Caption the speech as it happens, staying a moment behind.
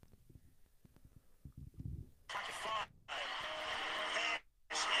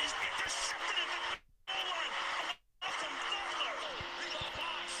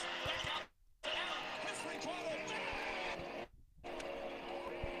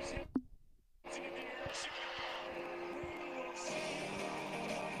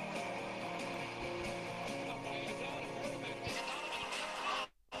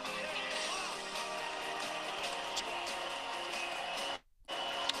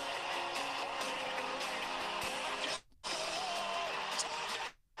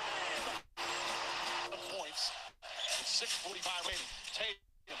6:45 remaining. Tatum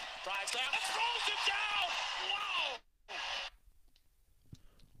drives down and throws it down. Wow.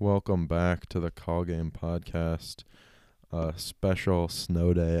 Welcome back to the Call Game Podcast, a special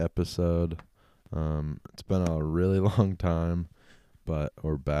snow day episode. It's been a really long time, but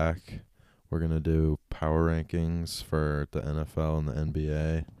we're back. We're going to do power rankings for the NFL and the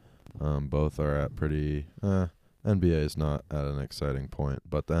NBA. Both are at pretty... NBA is not at an exciting point,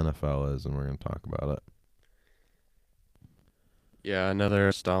 but the NFL is, and we're going to talk about it. Yeah, another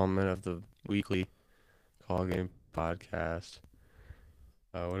installment of the weekly Call Game Podcast.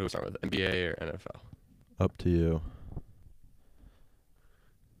 What do we start with, NBA or NFL? Up to you.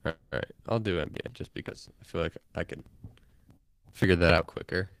 All right, I'll do NBA just because I feel like I can figure that out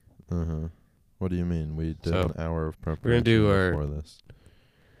quicker. What do you mean? We did an hour of preparation we're gonna do before this.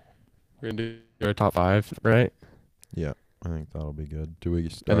 We're going to do our top five, right? Yeah, I think that'll be good. Do we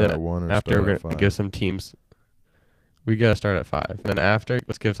start And then at 1 or after start we're at going 5? to give some teams. We got to start at 5. And then after,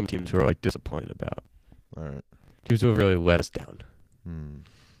 let's give some teams who are like disappointed about. All right. Teams who have really let us down.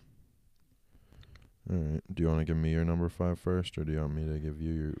 All right. Do you want to give me your number 5 first, or do you want me to give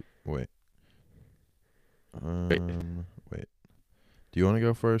you your... Wait. Wait. Do you want to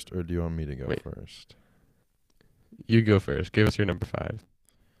go first, or do you want me to go first? You go first. Give us your number 5.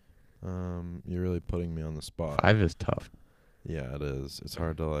 You're really putting me on the spot. 5 is tough. Yeah, it is. It's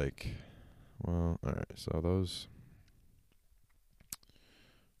hard to well, all right. So those...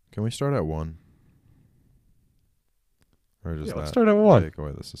 Can we start at 1? Or just let's start at 1. take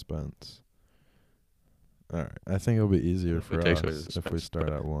away the suspense? All right. I think it'll be easier If for it takes us away the if we suspense, start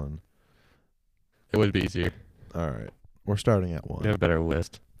but- at 1. It would be easier. All right. We're starting at 1. We have a better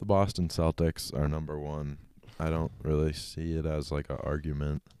list. The Boston Celtics are number 1. I don't really see it as like an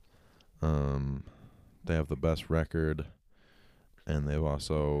argument. They have the best record, and they've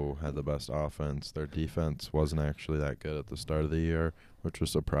also had the best offense. Their defense wasn't actually that good at the start of the year, which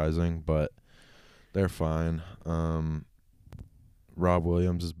was surprising, but they're fine. Rob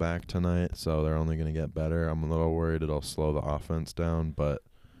Williams is back tonight, so they're only going to get better. I'm a little worried it'll slow the offense down, but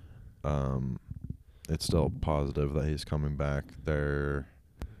it's still positive that he's coming back.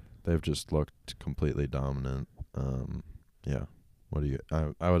 They've just looked completely dominant. Yeah. What do you?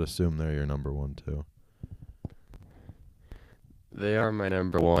 I would assume they're your number 1 too. They are my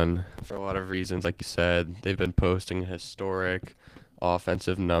number 1 for a lot of reasons. Like you said, they've been posting historic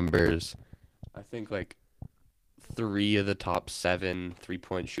offensive numbers. I think like 3 of the top 7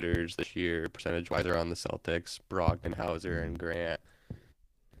 3-point shooters this year, percentage-wise, are on the Celtics. Brogdon, Hauser, and Grant.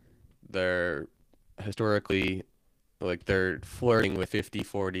 They're historically, they're flirting with 50,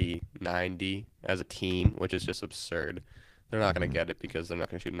 40, 90 as a team, which is just absurd. They're not going to get it because they're not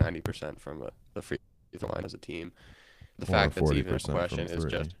going to shoot 90% from the free throw line as a team. The fact that's even a question is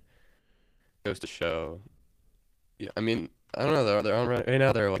just goes to show. Yeah, I mean, I don't know. They're on right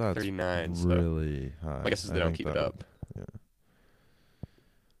now. They're like That's 39. really high. My guess is they don't keep it up. Yeah.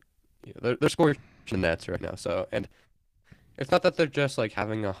 Yeah, they're scoring the Nets right now. So, and it's not that they're just like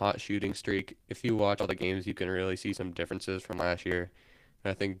having a hot shooting streak. If you watch all the games, you can really see some differences from last year.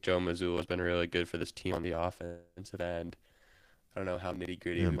 And I think Joe Mazzulla has been really good for this team on the offensive end. I don't know how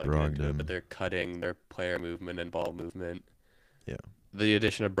nitty-gritty we want to get into it, but they're cutting their player movement and ball movement. Yeah. The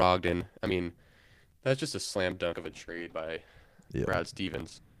addition of Brogdon, I mean, that's just a slam dunk of a trade by Brad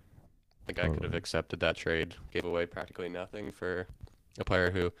Stevens. The guy could have accepted that trade, gave away practically nothing for a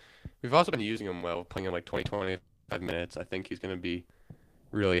player who we've also been using him well, playing him like 20, 25 minutes. I think he's going to be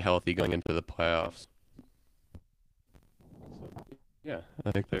really healthy going into the playoffs. So, yeah,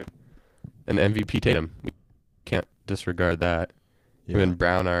 I think they're an MVP Tatum. We can't disregard that. Him and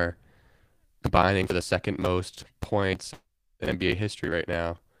Brown are combining for the second most points in NBA history right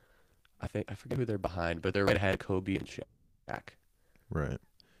now. I forget who they're behind, but they're right ahead of Kobe and Shaq. Right.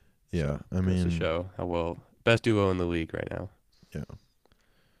 Yeah, so I mean, to show how well best duo in the league right now. Yeah.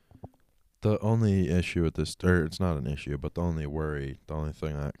 The only issue with this, or it's not an issue, but the only worry, the only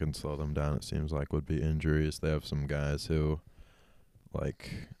thing that can slow them down, it seems like, would be injuries. They have some guys who,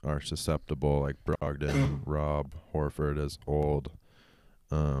 are susceptible, like Brogdon, Rob, Horford is old.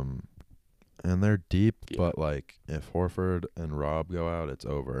 And they're deep, but, if Horford and Rob go out, it's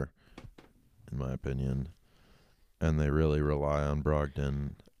over, in my opinion. And they really rely on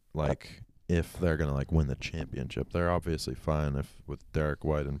Brogdon, if they're going to, win the championship. They're obviously fine with Derek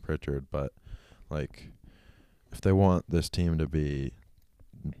White and Pritchard, but, if they want this team to be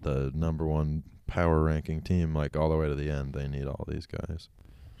the number 1 power ranking team, all the way to the end, they need all these guys.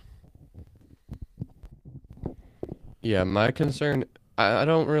 Yeah, my concern, I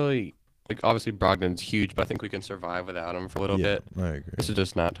don't really, obviously Brogdon's huge, but I think we can survive without him for a little bit. I agree. This is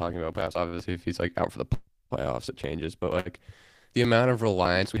just not talking about playoffs. Obviously, if he's, out for the playoffs it changes, but like the amount of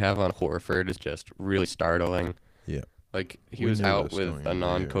reliance we have on Horford is just really startling. Yeah. Like he We was knew out this with going a into the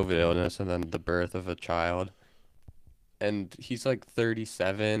year. non-COVID illness and then the birth of a child. And he's like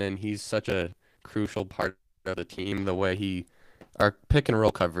 37 and he's such a crucial part of the team. The way our pick and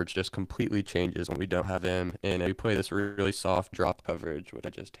roll coverage just completely changes when we don't have him. And we play this really soft drop coverage, which I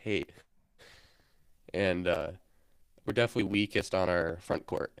just hate. And we're definitely weakest on our front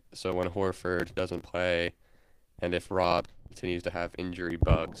court. So when Horford doesn't play, and if Rob continues to have injury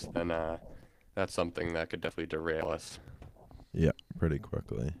bugs, then that's something that could definitely derail us. Yeah, pretty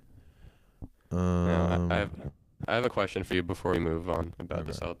quickly. Now, I have a question for you before we move on about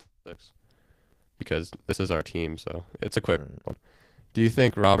the Okay. Celtics, because this is our team, so it's a quick Alright. one. Do you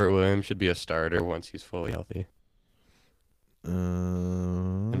think Robert Williams should be a starter once he's fully healthy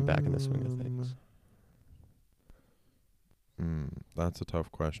and back in the swing of things? That's a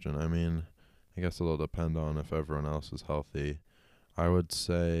tough question. I mean, I guess it'll depend on if everyone else is healthy. I would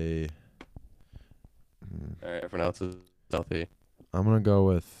say All right, everyone else is healthy. I'm gonna go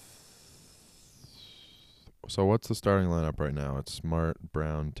with. So what's the starting lineup right now? It's Smart,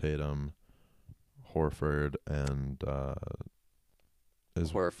 Brown, Tatum, Horford, and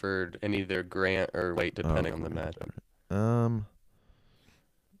is Horford and either Grant or White, depending on the Grant. matchup.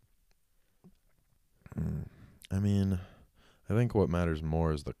 I mean, I think what matters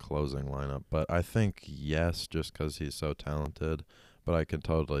more is the closing lineup. But I think yes, just because he's so talented. But I can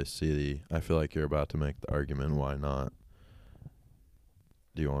totally see I feel like you're about to make the argument. Why not?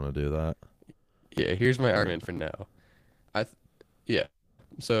 Do you want to do that? Yeah, here's my argument for no. Yeah.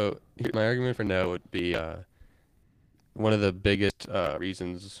 So my argument for no would be one of the biggest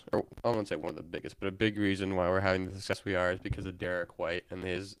reasons, or I won't say one of the biggest, but a big reason why we're having the success we are is because of Derek White and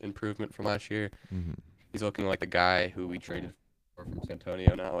his improvement from last year. Mm-hmm. He's looking like the guy who we traded for from San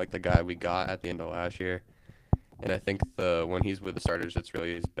Antonio, not like the guy we got at the end of last year. And I think when he's with the starters, it's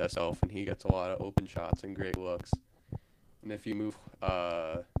really his best self, and he gets a lot of open shots and great looks. And if you move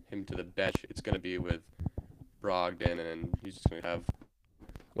him to the bench, it's going to be with Brogdon, and he's just going to have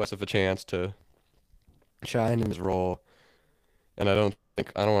less of a chance to shine in his role. And I don't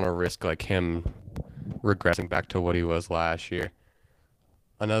want to risk like him regressing back to what he was last year.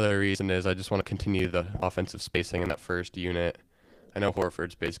 Another reason is I just want to continue the offensive spacing in that first unit. I know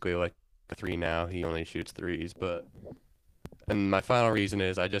Horford's basically like a 3 now. He only shoots 3s, and my final reason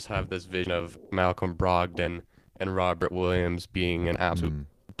is I just have this vision of Malcolm Brogdon and Robert Williams being an absolute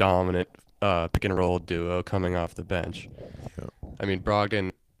dominant pick and roll duo coming off the bench. Yeah. I mean,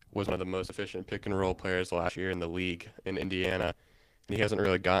 Brogdon was one of the most efficient pick and roll players last year in the league in Indiana, and he hasn't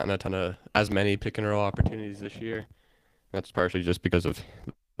really gotten as many pick and roll opportunities this year. That's partially just because of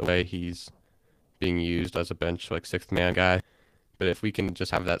the way he's being used as a bench like sixth man guy. But if we can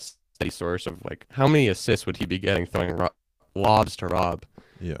just have that steady source of like how many assists would he be getting throwing lobs to Rob?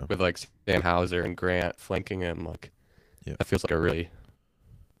 Yeah. With like Sam Hauser and Grant flanking him, like that feels like a really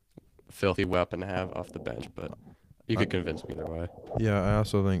filthy weapon to have off the bench. But you could convince me either way. Yeah, I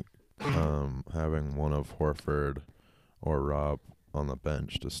also think having one of Horford or Rob on the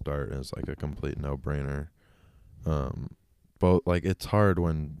bench to start is like a complete no-brainer. Both like it's hard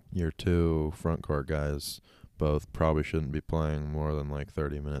when your two front court guys both probably shouldn't be playing more than like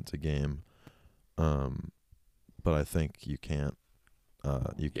 30 minutes a game. But I think you can't.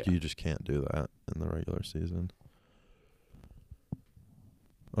 You just can't do that in the regular season.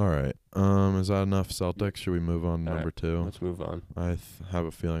 All right. Is that enough Celtics? Should we move on to number 2? Let's move on. I have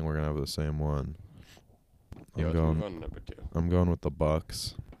a feeling we're gonna have the same one. Yeah, let's move on to number 2. I'm going with the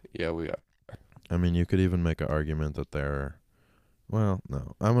Bucks. Yeah, we are. I mean, you could even make an argument that they're. Well,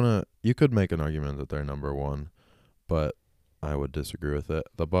 no. You could make an argument that they're number 1, but I would disagree with it.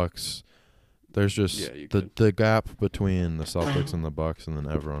 The Bucks. There's just the gap between the Celtics and the Bucks, and then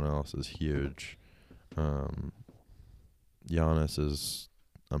everyone else is huge. Giannis is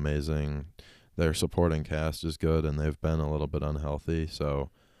amazing. Their supporting cast is good, and they've been a little bit unhealthy.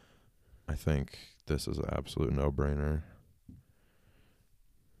 So, I think this is an absolute no-brainer.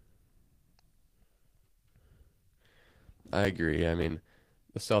 I agree. I mean,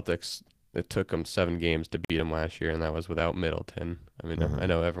 the Celtics. It took them 7 games to beat them last year, and that was without Middleton. I mean, I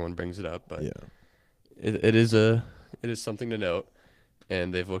know everyone brings it up, but it is something to note,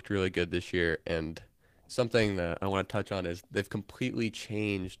 and they've looked really good this year. And something that I want to touch on is they've completely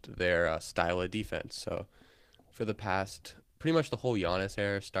changed their style of defense. So for the past, pretty much the whole Giannis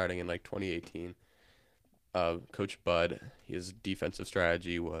era, starting in like 2018, Coach Bud, his defensive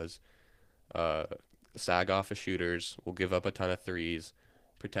strategy was sag off of shooters, we'll give up a ton of 3s,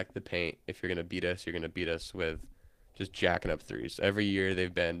 protect the paint. If you're going to beat us, you're going to beat us with just jacking up 3s. Every year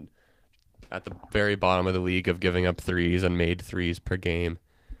they've been at the very bottom of the league of giving up threes and made threes per game.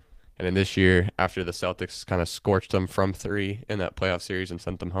 And in this year, after the Celtics kind of scorched them from three in that playoff series and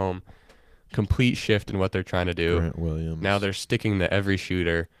sent them home, complete shift in what they're trying to do. Grant Williams. Now they're sticking to every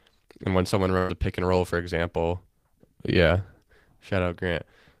shooter. And when someone runs a pick and roll, for example, yeah, shout out Grant.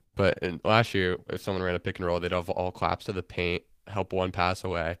 But last year, if someone ran a pick and roll, they'd have all collapse to the paint, help one pass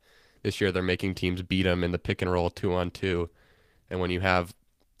away. This year, they're making teams beat them in the pick and roll 2-on-2. And when you have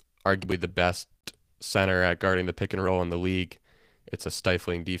arguably the best center at guarding the pick and roll in the league, it's a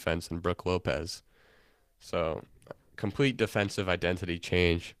stifling defense in Brook Lopez. So, complete defensive identity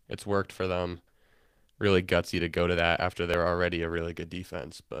change. It's worked for them. Really gutsy to go to that after they're already a really good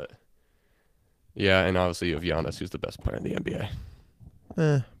defense. But, yeah, and obviously you have Giannis, who's the best player in the NBA.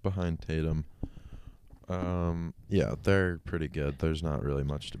 Behind Tatum. Yeah, they're pretty good. There's not really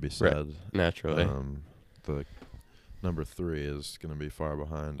much to be said. Right. Naturally. The number 3 is going to be far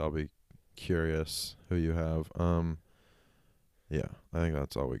behind. I'll be curious who you have. Yeah, I think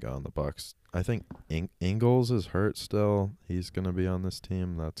that's all we got on the Bucks. I think Ingles is hurt still. He's going to be on this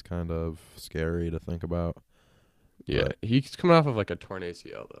team. That's kind of scary to think about. Yeah, But he's coming off of like a torn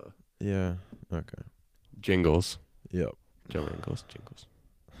ACL, though. yeah, okay. Jingles. Yep. Joe Ingles. Jingles.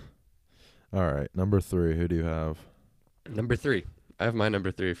 All right, number 3, who do you have? Number 3. I have my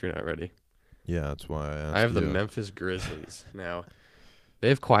number 3 if you're not ready. Yeah, that's why I asked I have the you. Memphis Grizzlies. Now,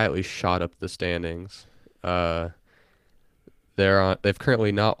 they've quietly shot up the standings. They've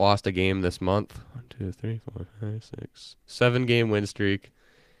currently not lost a game this month. 1, 2, 3, 4, 5, 6, 7-game win streak.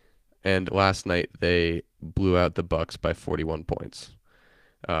 And last night they blew out the Bucks by 41 points.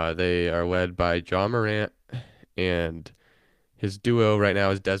 They are led by Ja Morant, and his duo right now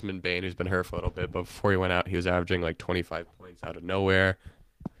is Desmond Bane, who's been hurt for a little bit, but before he went out, he was averaging like 25 points out of nowhere.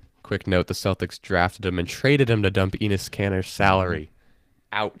 Quick note, the Celtics drafted him and traded him to dump Enes Kanter's salary.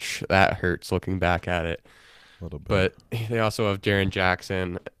 Ouch, that hurts looking back at it. A little bit. But they also have Jaren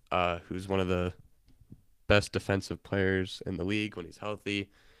Jackson, who's one of the best defensive players in the league when he's healthy.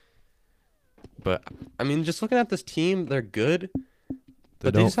 But, I mean, just looking at this team, they're good.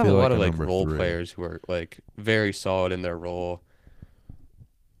 But they just have a lot of like role players who are like very solid in their role.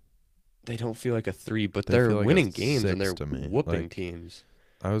 They don't feel like a 3, but They they're feel like a winning games and 6 they're to me. whooping Like, teams.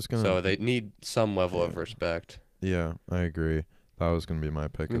 I was going to... So they need some level of Yeah. respect. Yeah, I agree. That was going to be my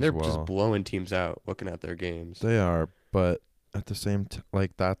pick I mean, as they're well. just blowing teams out looking at their games. They are, but at the same time,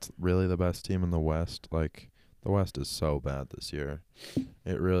 like, that's really the best team in the West. Like, the West is so bad this year.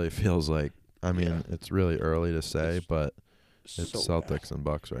 It really feels like, I mean, Yeah. it's really early to say, It's but it's so Celtics bad. and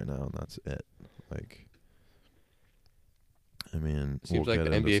Bucks right now, and that's it. Like, I mean, Seems we'll like get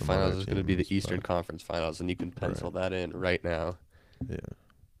the into NBA some Finals other is going to be the teams, Eastern but Conference Finals, and you can pencil that in right now. yeah.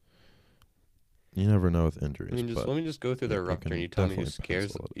 You never know with injuries. I mean, but let me just go through their you roster, can and you tell me who definitely scares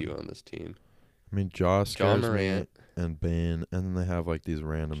pencil it in. you on this team. I mean, Jaw Ja scares me, Morant, and Bane, and then they have like these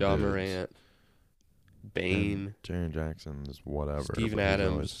random Ja dudes. Morant, Bane, Jaren Jackson is whatever. Steven but he's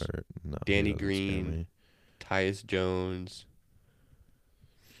always Adams, hurt. No, he Danny doesn't scare Green, me. Tyus Jones.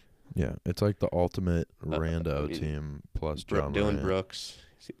 Yeah, it's like the ultimate rando I mean, team plus Ja Dylan Morant. Brooks.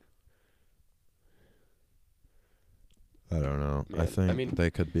 I don't know. Man, I think I mean- they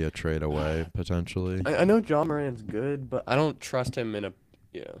could be a trade away potentially. I know Ja Morant's good, but I don't trust him in a.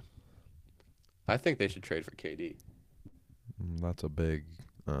 Yeah. I think they should trade for KD. That's a big,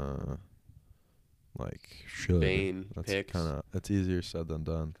 like should. Bane, That's picks, kind of it's easier said than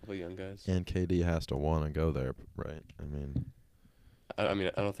done. couple young guys. And KD has to want to go there, right? I mean, I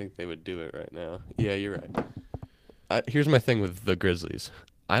mean, I don't think they would do it right now. Yeah, you're right. Here's my thing with the Grizzlies.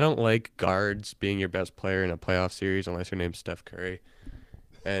 I don't like guards being your best player in a playoff series unless your name's Steph Curry,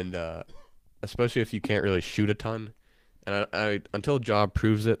 and especially if you can't really shoot a ton. And I until Ja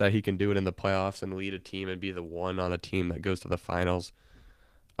proves it that he can do it in the playoffs and lead a team and be the one on a team that goes to the finals,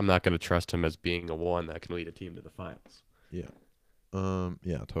 I'm not going to trust him as being a one that can lead a team to the finals.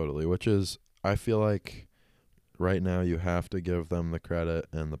 yeah, totally. Which is, I feel like right now you have to give them the credit,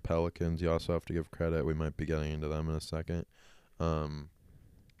 and the Pelicans you also have to give credit. We might be getting into them in a second.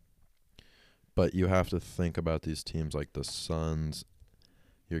 But you have to think about these teams like the Suns.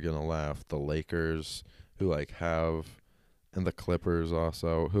 You're gonna laugh. The Lakers, who like have, and the Clippers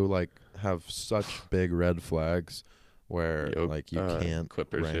also, who like have such big red flags, where like you can't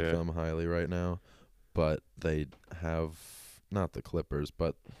Clippers, rank yeah. them highly right now. But they have, not the Clippers,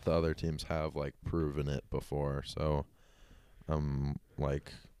 but the other teams have like proven it before. So I'm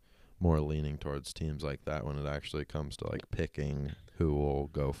like more leaning towards teams like that when it actually comes to like picking who will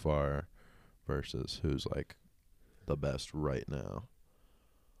go far versus who's like the best right now.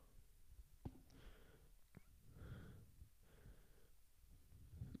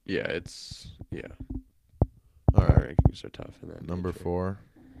 Yeah, it's All power right. rankings are tough in that Number nature. 4.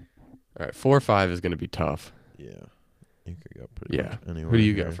 All right, 4 or 5 is going to be tough. Yeah. You could go pretty Yeah. much anywhere. Who do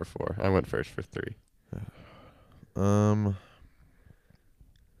you here. got for 4? I went first for 3. I'm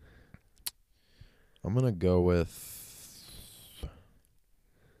gonna go with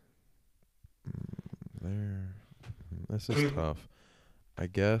there. This is tough. I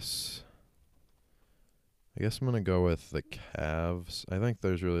guess I'm gonna go with the Cavs. I think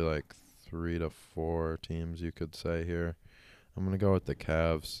there's really like 3 to 4 teams you could say here. I'm gonna go with the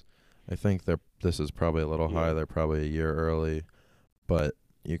Cavs. I think this is probably a little high. Yeah. They're probably a year early, but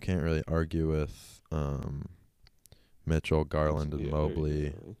you can't really argue with Mitchell, Garland, and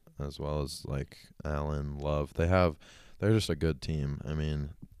Mobley, as well as like Allen, Love. They're just a good team. I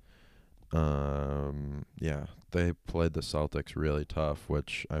mean, yeah, they played the Celtics really tough,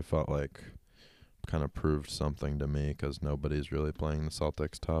 which I felt like kind of proved something to me because nobody's really playing the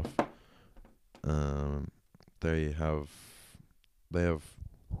Celtics tough. They have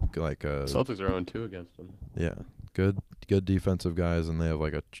like a Celtics are 0-2 against them. yeah, good defensive guys, and they have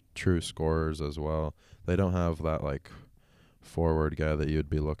like a true scorers as well. They don't have that like forward guy that you'd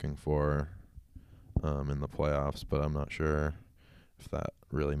be looking for in the playoffs, but I'm not sure if that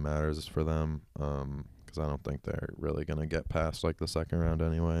really matters for them because I don't think they're really going to get past like the second round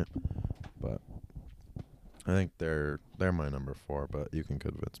anyway. But I think they're my number 4, but you can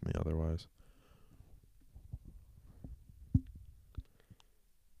convince me otherwise.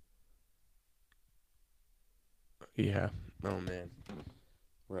 Yeah. Oh man.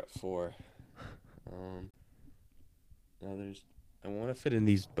 We're at 4. Now I want to fit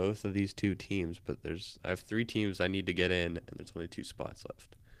in both of these 2 teams, but I have 3 teams I need to get in, and there's only 2 spots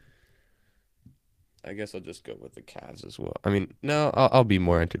left. I guess I'll just go with the Cavs as well. I mean, no, I'll be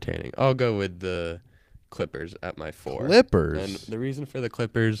more entertaining. I'll go with the Clippers at my 4. Clippers. And the reason for the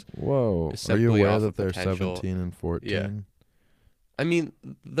Clippers, Whoa. is Are you simply aware off that of they're potential. 17 and 14? I mean,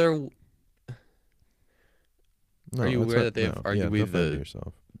 they're No, Are you that's aware right. that they have No. arguably yeah, defend the-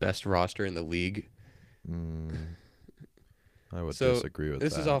 yourself. best roster in the league. I would So, disagree with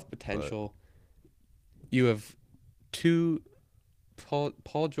This that. is off but potential. You have 2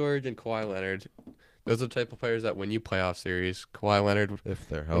 Paul George and Kawhi Leonard. Those are the type of players that win you playoff series. Kawhi Leonard, If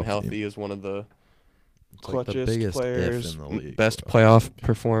they're when healthy, healthy, is one of the it's like the clutchest biggest players, if in the league. best though. playoff That's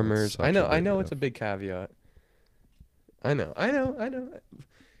performers. such I a know, big it's a if. big caveat. I know.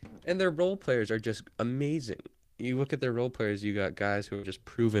 And their role players are just amazing. You look at their role players, you got guys who are just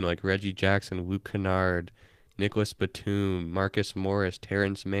proven, like Reggie Jackson, Luke Kennard, Nicholas Batum, Marcus Morris,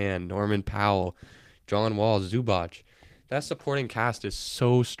 Terrence Mann, Norman Powell, John Wall, Zubac. That supporting cast is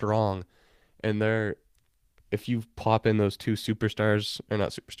so strong. And if you pop in those 2 superstars, or not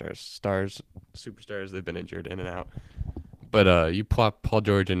superstars, they've been injured in and out. But you plop Paul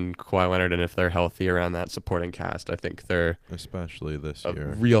George and Kawhi Leonard, and if they're healthy around that supporting cast, I think they're Especially this a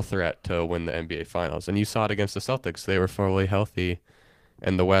year. real threat to win the NBA Finals. And you saw it against the Celtics. They were fully healthy,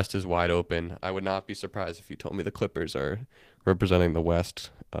 and the West is wide open. I would not be surprised if you told me the Clippers are representing the West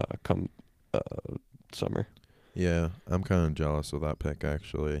come summer. Yeah, I'm kind of jealous of that pick,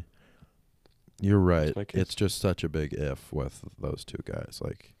 actually. You're right. my case. It's just such a big if with those 2 guys.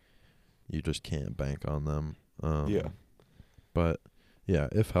 Like, you just can't bank on them. But, yeah,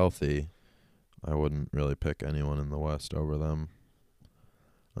 if healthy, I wouldn't really pick anyone in the West over them.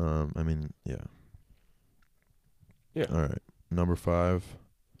 I mean, yeah. Yeah. All right. Number 5.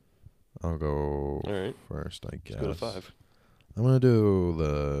 I'll go All right. first, I guess. Let's go to 5. I'm going to do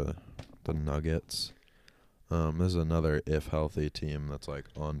the Nuggets. This is another if healthy team that's like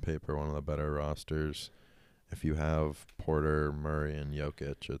on paper one of the better rosters. If you have Porter, Murray, and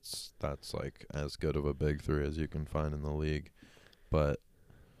Jokic, that's like as good of a big 3 as you can find in the league. But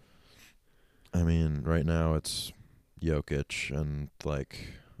I mean, right now it's Jokic and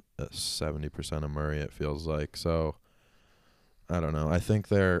like 70% of Murray, it feels like. So I don't know. I think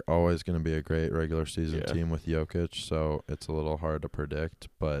they're always going to be a great regular season team with Jokic, so it's a little hard to predict,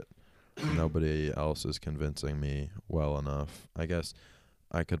 but nobody else is convincing me well enough. I guess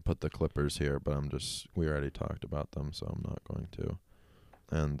I could put the Clippers here, but we already talked about them, so I'm not going to.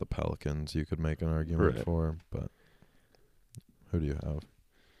 And the Pelicans you could make an argument Right. for, but who do you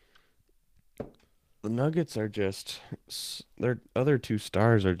have? The Nuggets are just their other 2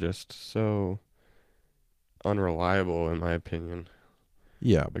 stars are just so unreliable in my opinion.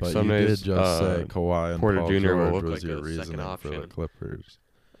 Yeah, Like but some you did days, just say Kawhi and Porter Paul Jr. will George look was like your a second reasoning for the option. Clippers.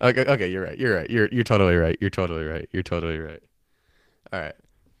 Okay, you're right. You're totally right. You're totally right. All right.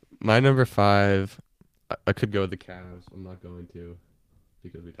 My number 5, I could go with the Cavs. I'm not going to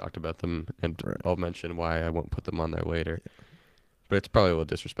because we talked about them, and Right. I'll mention why I won't put them on there later. but it's probably a little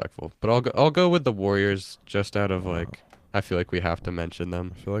disrespectful. But I'll go with the Warriors just out of like I feel like we have to mention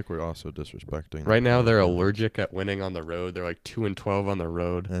them. I feel like we're also disrespecting. Right now they're Pelicans. allergic at winning on the road. They're like 2-12 on the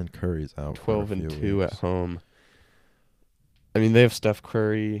road, And Curry's out. for a 12-2 few at weeks. home. I mean, they have Steph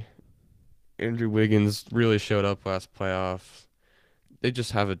Curry, Andrew Wiggins really showed up last playoffs. They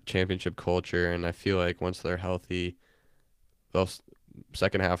just have a championship culture, and I feel like once they're healthy, they'll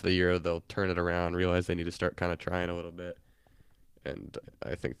second half of the year they'll turn it around, realize they need to start kind of trying a little bit, and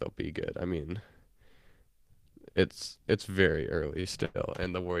I think they'll be good. I mean, it's very early still,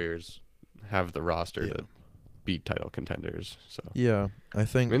 and the Warriors have the roster Yeah. to beat title contenders. So Yeah, I I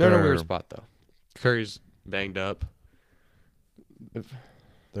think mean, they're in a weird spot though. Curry's banged up.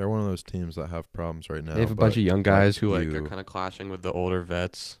 they're one of those teams that have problems right now. They have a bunch but of young guys who like are you- kind of clashing with the older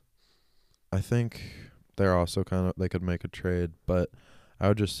vets. I think they're also they could make a trade, but I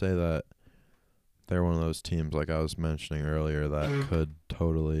would just say that they're one of those teams like I was mentioning earlier that could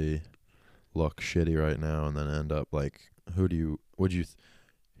totally look shitty right now and then end up like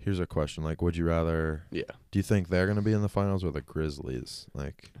here's a question, like would you rather Yeah. do you think they're going to be in the finals or the Grizzlies?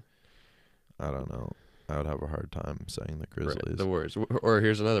 Like I don't know. I would have a hard time saying the Right, Grizzlies. the Warriors. Or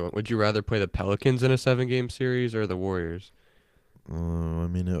here's another one. Would you rather play the Pelicans in a 7-game series or the Warriors? I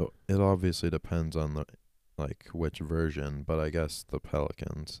mean, it obviously depends on the like which version, but I guess the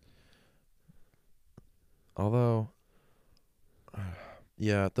Pelicans. Although,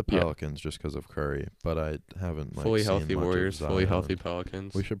 yeah, the Yeah. Pelicans just because of Curry, but I haven't like Fully seen healthy much of Warriors, fully healthy Zion.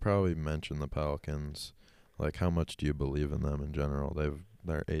 Pelicans. We should probably mention the Pelicans. Like, how much do you believe in them in general?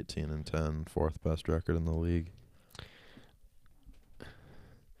 They're 18-10, fourth best record in the league.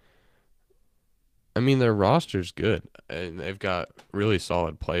 I mean, their roster's good, and they've got really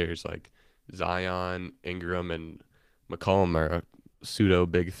solid players like Zion, Ingram, and McCollum are a pseudo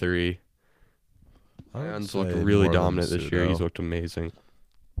big three. I would Zion's looked say really more than dominant this year. He's pseudo. looked amazing.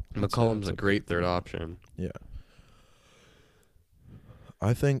 I'd say McCollum's it's a a great big third three. option. Yeah.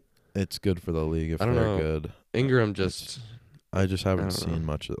 I think it's good for the league if I don't they're know. good. Ingram just I just haven't don't know. seen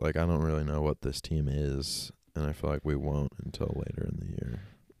much. Like, I don't really know what this team is, and I feel like we won't until later in the year.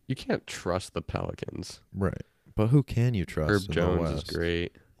 you can't trust the Pelicans. Right. But who can you trust Herb in the Jones is West?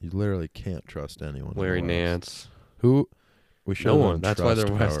 great. You literally can't trust anyone. Larry in the West. Nance. Who? We should No have one. done That's why their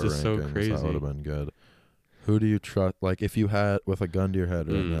trust West power is so rankings. That crazy. would have been good. Who do you trust? Like, if you had, with a gun to your head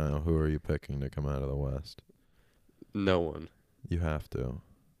right Mm. now, who are you picking to come out of the West? No one. You have to.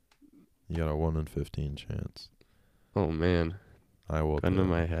 You got a 1 in 15 chance. Oh man, I will. Gun to too,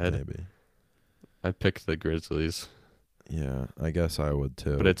 my head. Maybe. I picked the Grizzlies, Yeah, I guess I would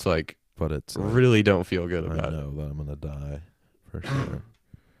too. but it's like like, really don't feel good I about it. know that I'm gonna die for sure.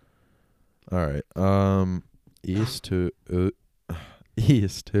 All right. East who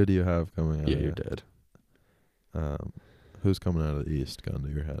East, who do you have coming out? Yeah, of you're you? dead. Who's coming out of the East? Gun to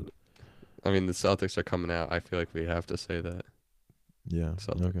your head. I mean, the Celtics are coming out. I feel like we have to say that. Yeah.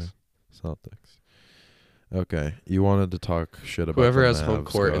 Celtics. Okay. Celtics. Okay. You wanted to talk shit about Whoever the has home Mavs,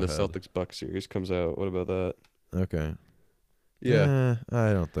 court go in the ahead. Celtics Bucks series comes out. What about that? Okay.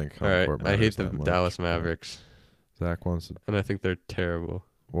 I don't think home All right. court I hate matters the that much, Dallas but Mavericks, Zach wants to. and I think they're terrible.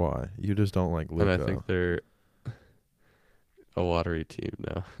 Why? You just don't like Luka. And I think they're a lottery team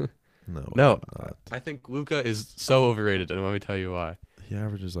now. No. No. they're not. I think Luka is so overrated, and let me tell you why. He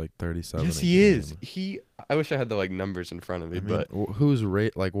averages like 37. Yes, a he is. game. I wish I had the like numbers in front of me, I mean, but who's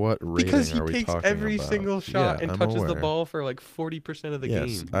like what rating because he are we takes talking every about? single shot Yeah, and I'm touches the aware. ball for like 40% of the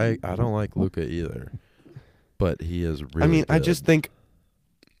Yes, game. I don't like Luka either, but he is really. I mean, I good. just think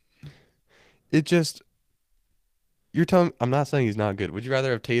it just. You're telling. I'm not saying he's not good. Would you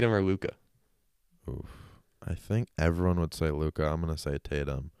rather have Tatum or Luka? Oof. I think everyone would say Luka. I'm gonna say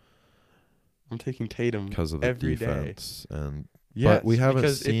Tatum I'm taking Tatum because of the every day. defense, and Yes, but we haven't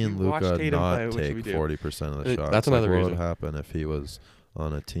because if seen you watch Luka Tatum not play, which we take do, 40% of the shots. That's another What reason. would happen if he was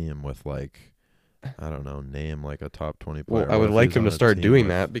on a team with like, I don't know, name like a top 20 player? Well, I What would if he like was him on to a start team doing with-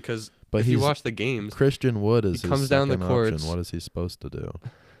 that because But if you he's watch the games, Christian Wood is he his comes down the second courts. option. What is he supposed to do?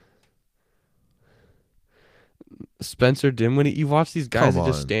 Spencer Dinwiddie, you watch these guys Come that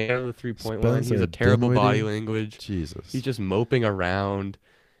just on. stand on the 3-point line. He's Spencer a terrible body Dinwiddie? language. Jesus. He's just moping around,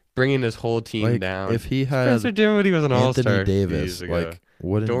 bringing his whole team like, down. if he had Spencer Dinwiddie was an all-star Anthony Davis, years ago. like,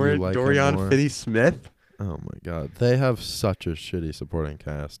 wouldn't you like him Dorian more? Finney-Smith. Oh my God, they have such a shitty supporting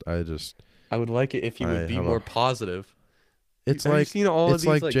cast. I would like it if he I would be have a- more positive. it's Have you like seen all it's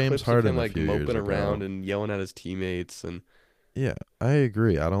of these like James clips Harden of him a like few years moping ago. around and yelling at his teammates and yeah, I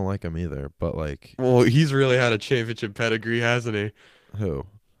agree. I don't like him either, but like well, he's really had a championship pedigree, hasn't he? who?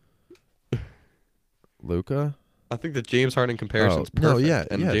 Luka? I think the James Harden comparison's Oh, no, perfect. yeah,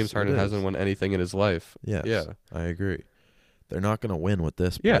 and yes, James it Harden hasn't is. won anything in his life. Yes, Yeah. I agree. they're not gonna win with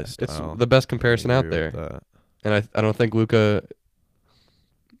this Yeah, play it's style. the best I comparison out agree with there. that. And I don't think Luka.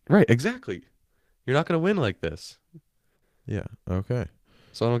 Right, exactly. You're not gonna win like this. Yeah. Okay.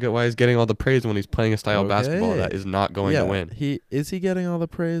 So I don't get why he's getting all the praise when he's playing a style of basketball that Okay. is not going to win. Is he getting all the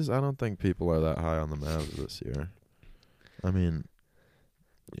praise? I don't think people are that high on the Mavs this year. I mean,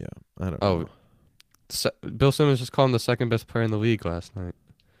 yeah, I don't know. Bill Simmons just called him the second best player in the league last night.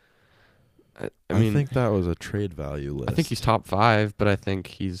 I mean, think that was a trade value list. I think he's top 5, but I think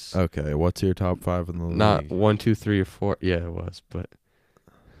he's Okay, what's your top 5 in the not league? 1, 2, 3, or 4. Yeah, it was, but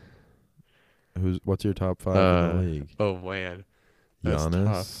What's your top 5 in the league? oh man, that's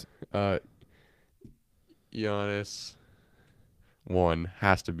Giannis. Giannis, 1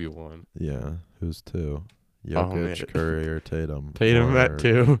 has to be 1. Yeah. Who's 2? Oh, Jokic, man. Curry, or Tatum? Tatum at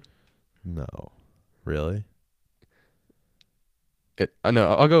 2. No. Really?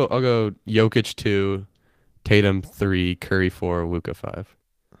 No, I'll go Jokic 2, Tatum 3, Curry 4, Luka 5.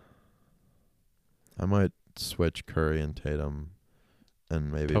 I might switch Curry and Tatum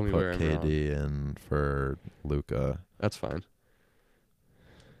and maybe Tell me put where I'm KD in for Luka. That's fine.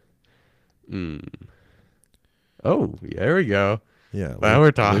 Oh, there we go. Yeah. Now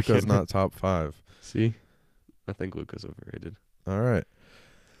we're talking. Luka's not top 5. See? I think Luka's overrated. All right.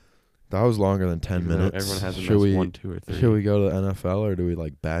 That was longer than 10 Even though minutes. everyone has him should as we 1, 2, or 3. should we go to the NFL or do we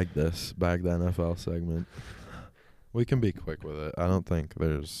bag the NFL segment? We can be quick with it. I don't think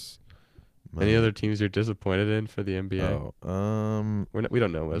there's Any many- other teams you're disappointed in for the NBA? Oh, We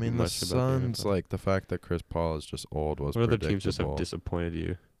don't know I mean the much about Suns, the NFL. the fact that Chris Paul is just old was What other teams just have predictable. disappointed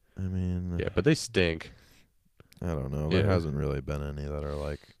you? I mean, Yeah, but they stink. I don't know. There Yeah. hasn't really been any that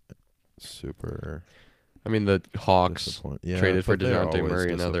are super I mean, the Hawks disappointing. Yeah, traded for but they're DeJounte always Murray,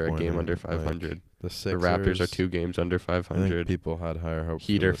 and now they're a game disappointing. under 500. The The Sixers, Raptors are 2 games under I think 500. people had higher hopes.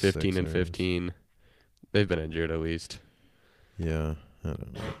 Heat for are the 15 and Sixers. 15. They've been injured at least. Yeah, I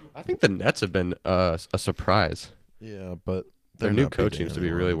don't know. I think the Nets have been a surprise. Yeah, but Their they're new not coach beating seems to be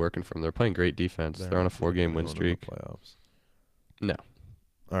really anyone. working for them. They're playing great defense. They're on a not beating 4-game win anyone in the streak. playoffs. No.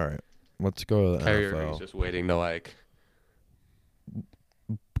 All right, let's go to the Kyrie NFL. Irving's just waiting to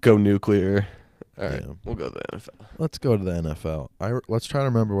go nuclear. All right, Yeah. we'll go to the NFL. Let's go to the NFL. Let's try to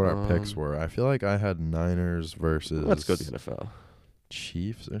remember what our picks Um, were. I feel like I had Niners versus Let's go to the NFL.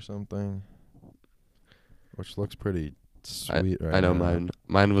 Chiefs or something, which looks pretty sweet right I know now. mine.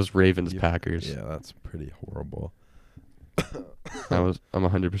 Mine was Ravens You- Packers. Yeah, that's pretty horrible. I'm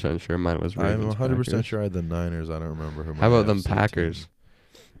 100% sure mine was Ravens. I'm 100% Packers. sure I had the Niners. I don't remember who. My How about them AFC Packers?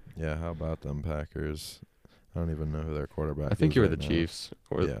 team- Yeah, how about them Packers? I don't even know who their quarterback. I think is you were right the now. Chiefs.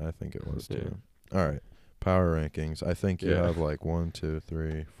 Or Yeah, I think it was Yeah. too. All right, power rankings. I think you Yeah. have 1, 2,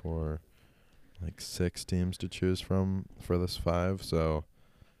 3, 4, 6 teams to choose from for this 5. So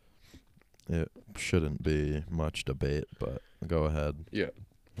it shouldn't be much debate. But go ahead. Yeah.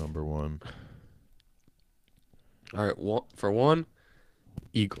 Number 1. All right. For one,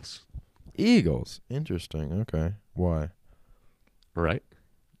 Eagles. Eagles. Interesting. Okay. Why? Right.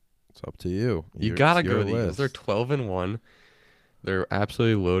 It's up to you. You It's gotta go your with the Eagles. They're list. 12-1. They're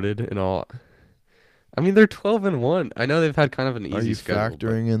absolutely loaded in all. I mean, they're 12-1. I know they've had kind of an easy Are you schedule. but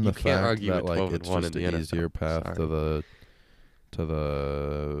factoring in you the can't fact argue that with 12 it's and 1 just in an the easier NFL. path Sorry. to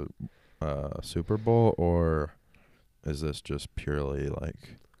the Super Bowl, or is this just purely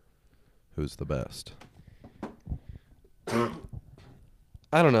who's the best?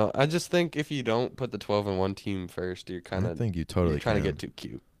 I don't know. I just think if you don't put the 12-1 team first, you're kind I of think you totally trying to can. get too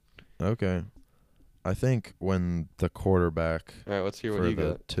cute. Okay. I think when the quarterback All right, let's hear what for you the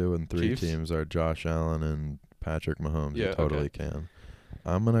got. 2 and 3 Chiefs? teams are Josh Allen and Patrick Mahomes, Yeah, you totally okay. can.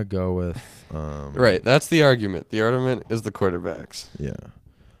 I'm gonna go with Right, that's the argument. The argument is the quarterbacks. Yeah.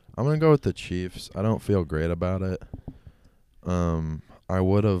 I'm going to go with the Chiefs. I don't feel great about it. I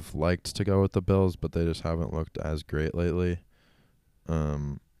would have liked to go with the Bills, but they just haven't looked as great lately.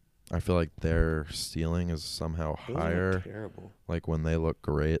 I feel like their ceiling is somehow higher. Terrible. When they look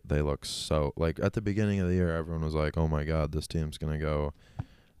great, they look so... at the beginning of the year, everyone was like, oh my God, this team's going to go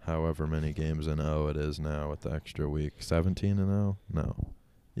however many games in it is now with the extra week. 17 and 0? No.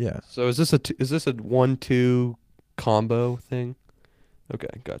 Yeah. So is this a 1-2 combo thing? Okay,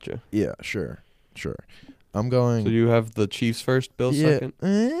 gotcha. Yeah, sure. I'm going... So you have the Chiefs first, Bills second?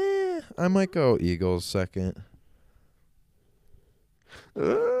 I might go Eagles second.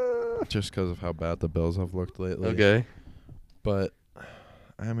 Just because of how bad the Bills have looked lately. Okay. But,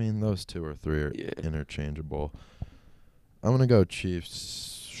 I mean, those 2 or 3 are Yeah. interchangeable. I'm going to go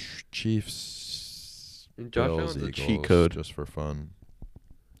Chiefs, And Josh Bills, Allen's a Eagles, cheat code. just for fun.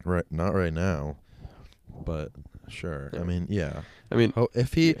 Right, not right now, but sure. Yeah. I mean, yeah. I mean,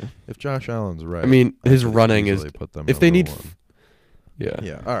 If Josh Allen's right, I mean, his could running is easily put them if they number need one. Yeah.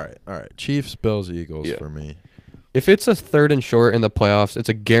 Yeah. All right. Chiefs, Bills, Eagles Yeah. for me. If it's a 3rd and short in the playoffs, it's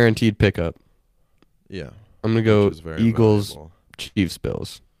a guaranteed pickup. Yeah. I'm gonna go Which is very Eagles, valuable. Chiefs,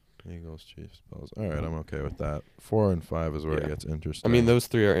 Bills. Eagles, Chiefs, Bills. All right, I'm okay with that. 4 and 5 is where it Yeah. gets I interesting. mean, those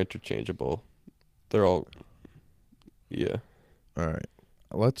 3 are interchangeable. They're all. Yeah. All right.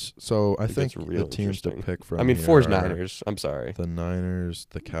 So I think that's the real teams to interesting. pick from. I mean, here 4's are Niners. I'm sorry. The Niners,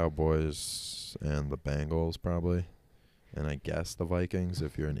 the Cowboys, and the Bengals probably, and I guess the Vikings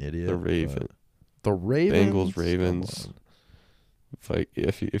if you're an idiot. The Raven. but- The Ravens. Bengals, Come Ravens. on.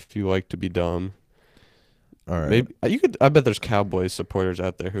 If you like to be dumb, All right. maybe you could. I bet there's Cowboys supporters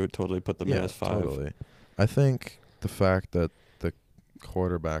out there who would totally put them in as 5. Totally. I think the fact that the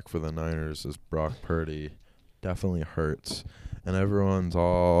quarterback for the Niners is Brock Purdy definitely hurts, and everyone's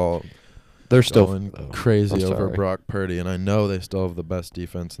all They're still going though. crazy I'm over sorry. Brock Purdy, and I know they still have the best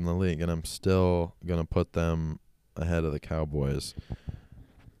defense in the league, and I'm still gonna put them ahead of the Cowboys.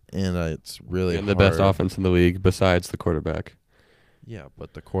 And it's really And the best hard. offense in the league besides the quarterback. Yeah,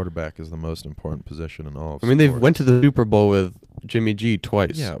 but the quarterback is the most important position in all of I mean, they sports. went to the Super Bowl with Jimmy G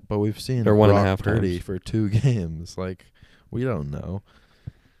twice. Yeah, but we've seen They're Brock 1.5 Purdy times. for 2 games. Like, we don't know.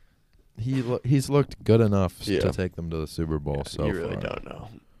 He's looked good enough Yeah. to take them to the Super Bowl so you really far. don't know.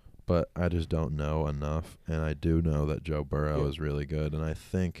 But I just don't know enough, and I do know that Joe Burrow Yeah. is really good, and I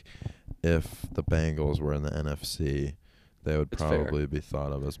think if the Bengals were in the NFC, they would It's fair. probably be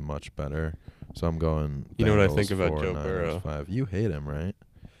thought of as much better. So I'm going. You know what I Bengals think about 4, Joe Niners Burrow? 5. You hate him, right?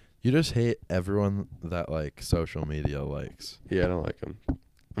 You just hate everyone that like social media likes, Yeah, I don't like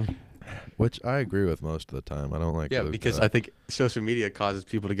him. which I agree with most of the time. I don't like. Yeah, Luka. because I think social media causes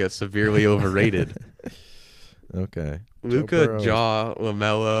people to get severely overrated. Okay. Joe Luka, Burrow is- Jaw,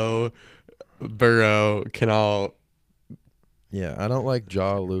 LaMelo, Burrow can all. Yeah, I don't like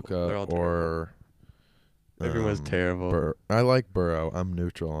Ja, They're Luka, all or. Everyone's terrible. I like Burrow. I'm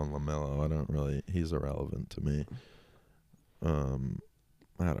neutral on LaMelo. I don't really. He's irrelevant to me. I don't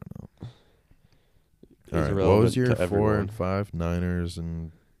know. He's All right. What irrelevant was your to 4 everyone. and 5? Niners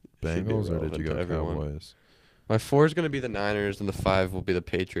and Should be Bengals, or did you relevant go to everyone. Cowboys? My 4 is going to be the Niners, and the 5 will be the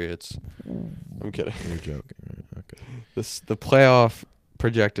Patriots. I'm kidding. You're joking, right? Okay. The playoff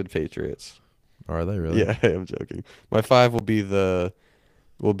projected Patriots. Are they really? Yeah, I am joking. My 5 will be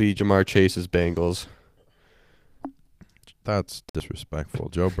Jamar Chase's Bengals. That's disrespectful.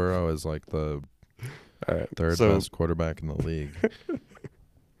 Joe Burrow is like the All right. third so best quarterback in the league.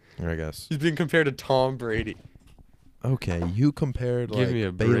 I guess. he's being compared to Tom Brady. Okay, you compared Give like me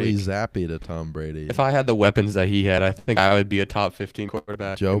a Bailey break. Zappi to Tom Brady. If I had the weapons that he had, I think I would be a top 15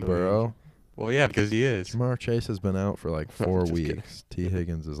 quarterback. Joe in the league. Burrow, Well, yeah, because he is. Jamar Chase has been out for like I'm 4 just kidding. weeks. T.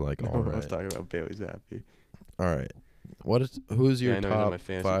 Higgins is like No, all I was right. talking about Bailey Zappi. All right. Who's Yeah, your I know he's on my top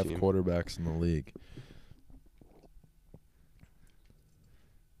fantasy 5 team. quarterbacks in the league?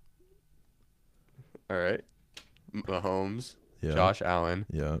 All right. Mahomes, Yeah. Josh Allen.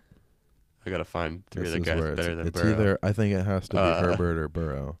 Yeah. I gotta find 3 This other is guys where better than it's Burrow. either I think it has to be Uh, Herbert or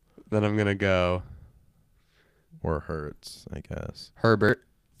Burrow Then I'm gonna go or Hurts, I guess. Herbert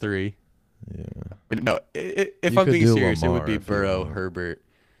 3. Yeah. No, if You I'm could being do serious, it Lamar would be if you Burrow, want. Herbert,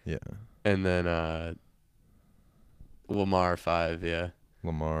 Yeah. and then Lamar 5. Yeah,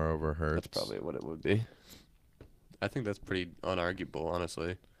 Lamar over Hurts. that's probably what it would be. I think that's pretty unarguable,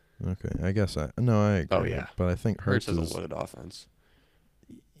 honestly. Okay, I guess I agree. Oh, yeah. But I think Hurts Hurts has is a loaded offense.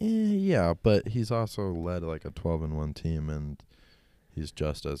 yeah, but he's also led like a 12-1 team, and he's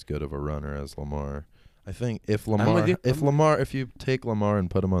just as good of a runner as Lamar. I think if with Lamar, you. if you take Lamar and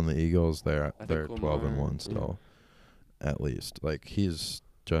put him on the Eagles, they're I think 12-1 Lamar- still, at least. Like he's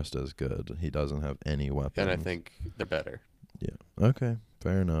just as good. He doesn't have any weapons. And I think they're better. Yeah. Okay.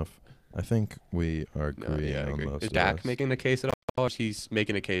 Fair enough. I think we are No, agreeing yeah, I on agree. most Is of Dak this. making the case at all? Or is he's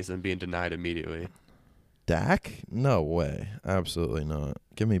making a case and being denied immediately? Dak? No way. Absolutely not.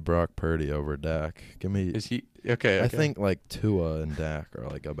 Give me Brock Purdy over Dak. Give me. Is he okay? I think like Tua and Dak are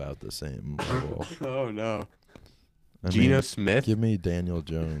like about the same level. Oh no. I Geno mean, Smith, give me Daniel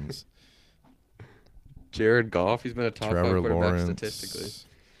Jones, Jared Goff. He's been a top 5 Trevor quarterback statistically.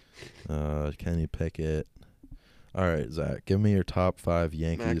 Lawrence, Kenny Pickett. All right, Zach. Give me your top 5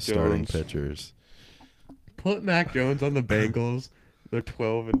 Yankees starting Jones. pitchers. Put Mac Jones on the Bengals. They're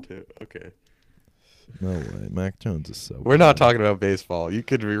 12-2. Okay. No way. Mac Jones is so. We're not good. talking about baseball. You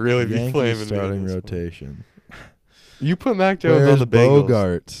could really be Yankees flaming me on starting this one. rotation. You put Mac Jones Where's on the Bengals.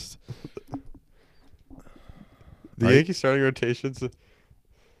 Bogarts? The Are- Yankee starting rotations.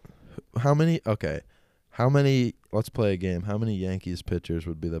 How many? Okay. How many? Let's play a game. How many Yankees pitchers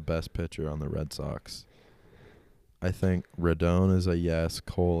would be the best pitcher on the Red Sox? I think Rodon is a yes.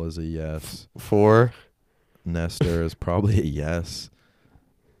 Cole is a yes. 4. Nestor is probably a yes.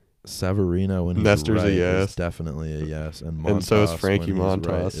 Severino when he's Nestor's a right yes. is definitely a yes, and And so is Montas Frankie when he's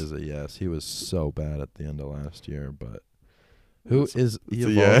right Montas. is a yes. He was so bad at the end of last year, but who is it's a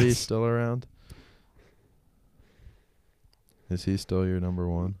Eovaldi yes. still around? Is he still your number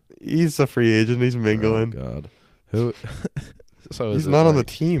one? He's a free agent. He's mingling. Oh God, who? So He's is it not on the like-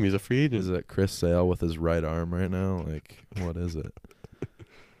 team. He's a free agent. Is it Chris Sale with his right arm right now? Like, what is it?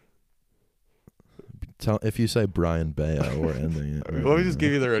 Tell if you say Brian Bayo, we're ending it. Right Let me just now.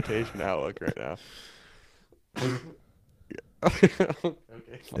 give you the rotation outlook right now. Okay, It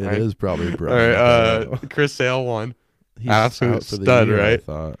fine. is probably All Brian. right, Bayo. Chris Sale won. He's absolute out for the stud, year, I right?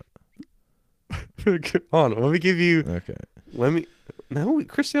 thought. Come on, let me give you. Okay, No,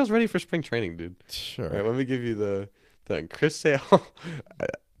 Chris Sale's ready for spring training, dude. sure. All right, let me give you the thing. Chris Sale,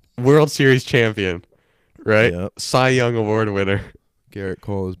 World Series champion, right? Yep. Cy Young Award winner. Garrett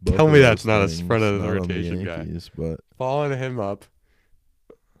Cole is both Tell of me those that's not a things, front of the not on rotation guy. Yankees, but Following him up,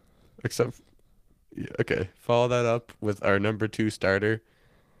 follow that up with our number 2 starter,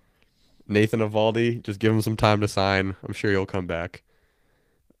 Nathan Eovaldi. Just give him some time to sign. I'm sure he'll come back.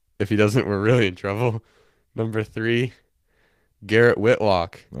 If he doesn't, we're really in trouble. Number 3, Garrett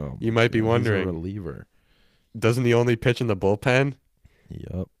Whitlock. oh, You might be yeah, wondering. he's a reliever. Doesn't he only pitch in the bullpen?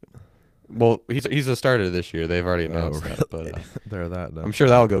 Yep. Well, he's a starter this year. They've already Oh, announced that, really? but They're that. I'm dumb. sure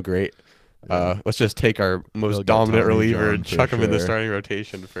that'll go great. Yeah. Let's just take our most He'll get dominant Tommy reliever John and for chuck him in the sure. starting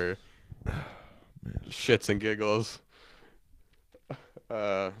rotation for Man. shits and giggles.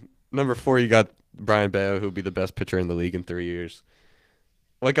 Number 4, you got Brian Bayo, who'll be the best pitcher in the league in 3 years.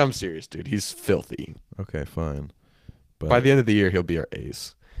 Like, I'm serious, dude. He's filthy. Okay, fine. But By the end of the year, he'll be our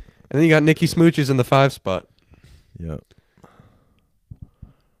ace. And then you got Nicky Smooches in the 5 spot. Yep.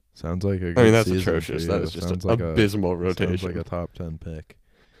 Sounds like a good I mean, that's season for atrocious. you. That is just Sounds an like abysmal Sounds rotation. like a top 10 pick.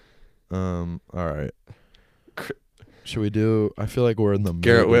 All right. Cr- Should we do? I feel like we're in the mood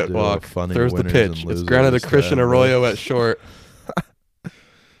Garrett to do a Whitlock funny throws the winners pitch. and It's losers grounded to Christian end Arroyo this. at short.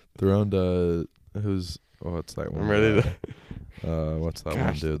 Thrown to who's? Oh, what's that one? I'm ready guy? to. What's that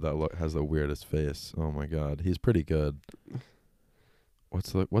Gosh. one dude that has the weirdest face? Oh my God, he's pretty good.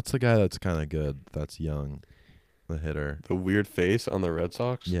 What's the guy that's kind of good? That's young, the hitter. The weird face on the Red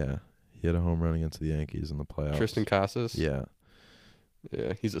Sox. Yeah, he had a home run against the Yankees in the playoffs. Tristan Casas. Yeah,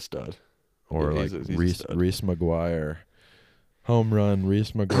 Yeah, he's a stud. or Yeah, like he's a Reese stud. McGuire. Home run,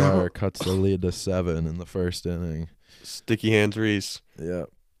 Reese McGuire cuts the lead to 7 in the first inning. Sticky hands Reese. Yep.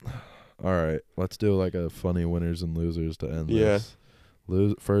 All right, let's do like a funny winners and losers to end Yeah.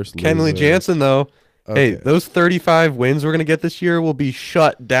 this. First, Kenley loser. Jansen, though. Okay. Hey, those 35 wins we're going to get this year will be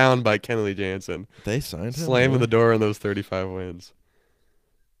shut down by Kenley Jansen. They signed him. Slamming the really? door on those 35 wins.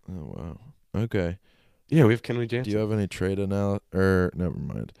 Oh wow. Okay. Yeah, we have Kenley Do Jansen. you have any trade never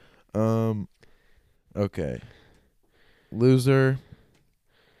mind. Okay. Loser.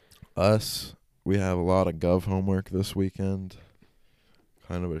 Us. We have a lot of Gov homework this weekend.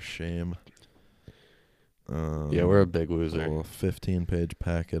 Kind of a shame. Yeah, we're a big loser. A 15-page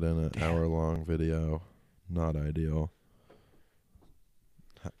packet and an hour-long video. Not ideal.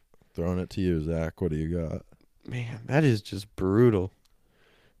 Throwing it to you, Zach. What do you got? Man, that is just brutal.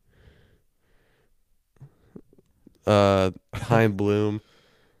 Heim Bloom.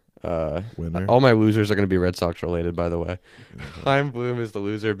 Winner. All my losers are going to be Red Sox related, by the way. Heim Bloom is the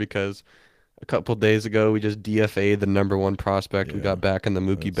loser because a couple days ago we just DFA'd the number 1 prospect we Yeah, got back in the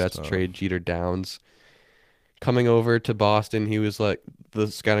Mookie that's Betts tough. trade, Jeter Downs. Coming over to Boston, he was like, the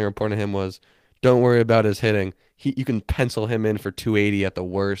scouting report on him was, don't worry about his hitting. You can pencil him in for 280 at the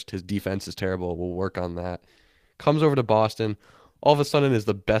worst. His defense is terrible. We'll work on that. Comes over to Boston, all of a sudden is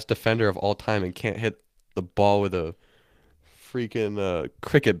the best defender of all time and can't hit the ball with a freaking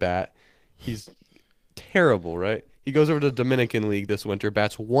cricket bat. He's terrible, right? He goes over to the Dominican League this winter,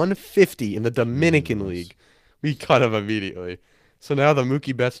 bats 150 in the Dominican Nice. League. We cut him immediately. So now the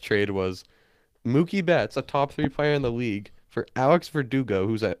Mookie Betts trade was Mookie Betts, a top 3 player in the league, for Alex Verdugo,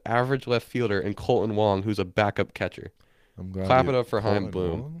 who's an average left fielder, and Colton Wong, who's a backup catcher. I'm glad Clap you- it up for Heim Colin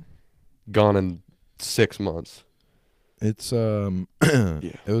Bloom. Wong? Gone in 6 months. It's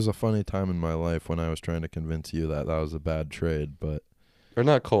it was a funny time in my life when I was trying to convince you that was a bad trade, but Or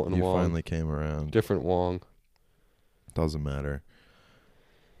not Colton you Wong. finally came around. Different Wong. Doesn't matter.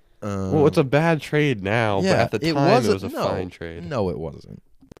 Well, it's a bad trade now, yeah, but at the time it was a no, fine trade. No, it wasn't.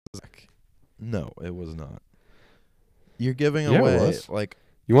 Zach. No, it was not. You're giving Yeah, it away was. like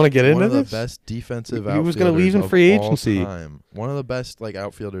You want to get one into of the this? best defensive He outfielders was gonna leave in of free all agency. time. One of the best like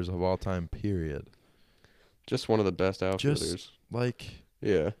outfielders of all time. Period. Just one of the best outfielders. Like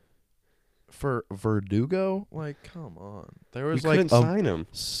Yeah. for Verdugo, like come on. There We was like couldn't a sign him.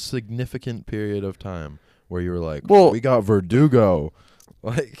 significant period of time where you were like, Well- we got Verdugo.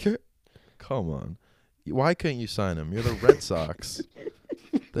 Like, come on. Why couldn't you sign him? You're the Red Sox.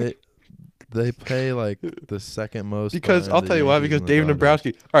 They pay like the second most. Because behind I'll the tell you why. Yankees Because and the Dave Dodgers.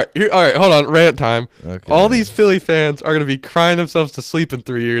 Dombrowski. All right, hold on. Rant time. Okay. All these Philly fans are gonna be crying themselves to sleep in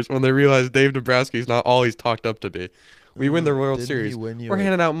 3 years when they realize Dave Dombrowski is not all he's talked up to be. We win the World Didn't he Series. win you We're a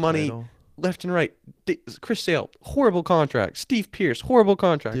handing out money title? left and right. Chris Sale, horrible contract. Steve Pierce, horrible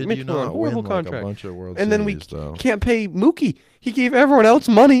contract. Did Mitch you Moreland, not horrible win like a contract. bunch of World And then we Series, though? can't pay Mookie. He gave everyone else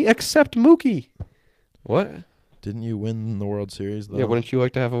money except Mookie. What? Didn't you win the World Series though? Yeah, wouldn't you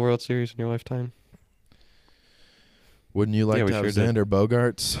like to have a World Series in your lifetime? Wouldn't you like Yeah, to we have sure did. Xander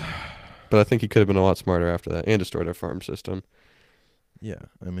Bogaerts? But I think he could have been a lot smarter after that and destroyed our farm system. Yeah,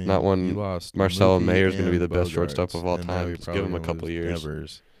 I mean, Not when you lost Marcelo Mookie Mayer's gonna be and the best shortstop Bogaerts, of all and now time. you're Just give him a probably couple gonna lose years.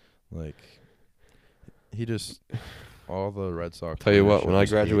 Evers. Like, he just all the Red Sox. Tell you players what, should when I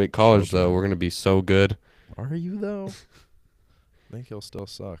just hate graduate college, though, children. we're gonna be so good. Are you though? I think he'll still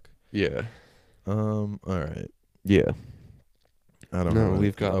suck. Yeah. All right. Yeah. I don't No, know.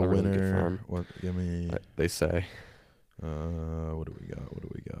 we've got a really good winner. farm. What? Give me. They say. What do we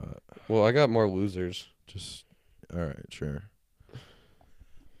got? Well, I got more losers. Just. All right. Sure.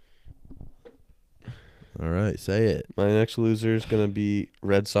 All right. Say it. My next loser is gonna be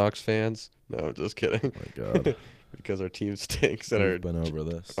Red Sox fans. No, just kidding. Oh my God. Because our team stinks and our We've been over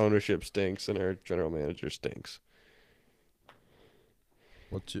this. ownership stinks and our general manager stinks.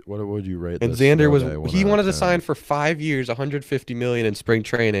 What would you rate? And this Xander snow was day, 1 he out of wanted to 10? sign for 5 years, 150 million in spring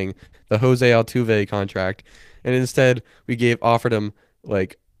training, the Jose Altuve contract, and instead we offered him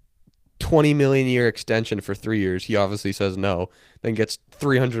like 20 million year extension for 3 years. He obviously says no, then gets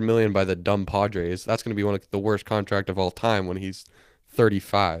 300 million by the dumb Padres. That's going to be one of the worst contract of all time when he's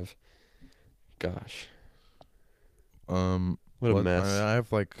 35. Gosh. What a mess. I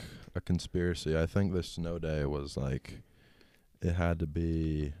have like a conspiracy. I think this snow day was like, it had to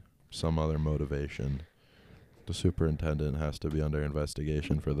be some other motivation. The superintendent has to be under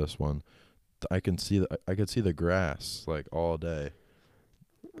investigation for this one. I could see the grass like all day.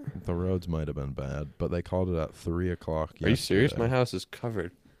 The roads might have been bad, but they called it at 3 o'clock. Are you serious? yesterday. My house is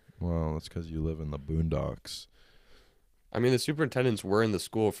covered. Well, that's because you live in the boondocks. I mean, the superintendents were in the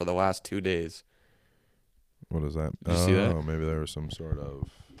school for the last 2 days. What is that? Did you see that? Oh, maybe there was some sort of.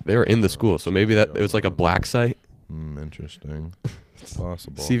 They were in the school, so maybe that it was like a black site. Interesting. It's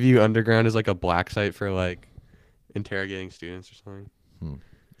possible. CVU Underground is like a black site for like interrogating students or something.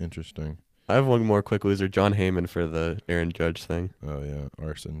 Interesting. I have one more quick loser, John Heyman for the Aaron Judge thing. Oh yeah,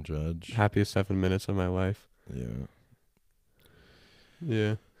 arson judge. Happiest 7 minutes of my life. Yeah.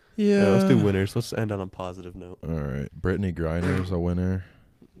 Yeah. Yeah. Let's do winners. Let's end on a positive note. All right. Brittany Griner's a winner.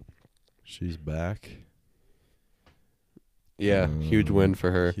 She's back. Yeah, huge win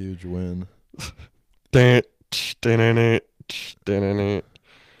for her. Huge win. What do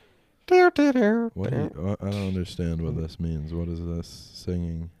you, I don't understand what this means. What is this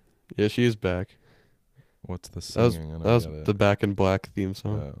singing? Yeah, she is back. What's the That was, singing? that was the Back in Black theme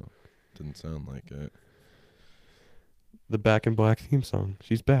song. Oh, didn't sound like it. The Back in Black theme song.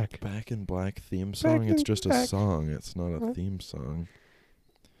 She's back. Back in Black theme song? It's just a song. It's not a theme song.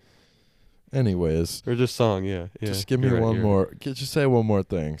 Anyways, Or just song, yeah. just give me You're right, one you're right. more. Just say one more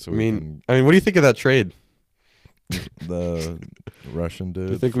thing. So I we mean, what do you think of that trade? can, the Russian dude.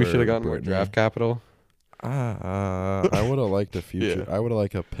 Do you think we for should have gotten more Brittany. draft capital? I would have liked a future. Yeah. I would have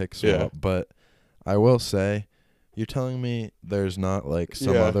liked a pick swap, Yeah. but I will say, you're telling me there's not like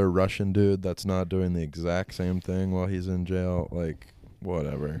some Yeah. other Russian dude that's not doing the exact same thing while he's in jail? Like,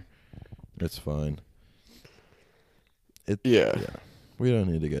 whatever, it's fine. Yeah. We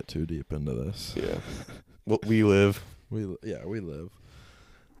don't need to get too deep into this. Yeah. Well, we live. We live.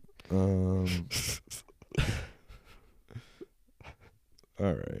 All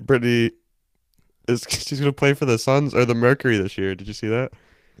right. Brittany she's gonna play for the Suns or the Mercury this year. Did you see that?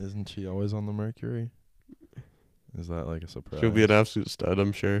 Isn't she always on the Mercury? Is that like a surprise? She'll be an absolute stud,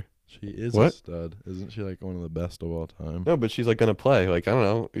 I'm sure. She is What? a stud. Isn't she like one of the best of all time? No, but she's like gonna play. Like, I don't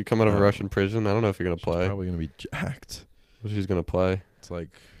know. You come out of a Oh. Russian prison. I don't know if you're gonna She's play. probably gonna be jacked. But she's gonna play. It's like,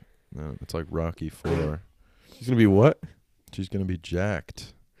 no, it's like Rocky 4. She's gonna be what? She's gonna be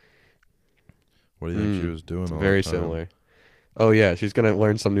jacked. What do you think she was doing all Very the time? similar. Oh yeah, she's gonna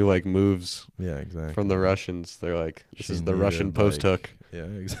learn some new like moves Yeah, exactly. from the Russians. They're like, this She is the Russian needed, post like- hook. Yeah,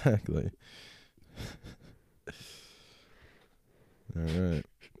 exactly. All right.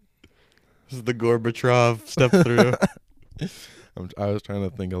 This is the Gorbachev step through. I was trying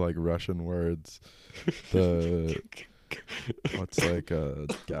to think of like Russian words. The what's like a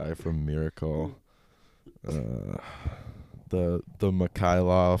guy from Miracle? The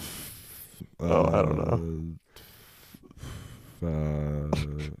Mikhailov. Oh, I don't know.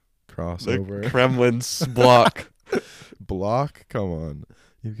 crossover. Kremlin's block. Block? Come on.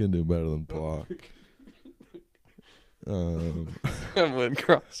 You can do better than block. Kremlin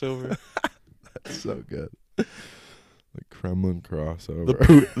crossover. That's so good. The Kremlin crossover.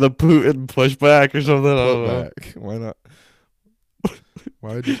 The Putin pushback or something. I don't know. Putback. Why not?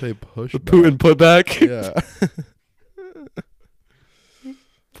 Why would you say push The back? Putin putback. Yeah.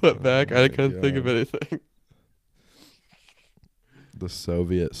 Putback. Oh I my couldn't think of God. anything. The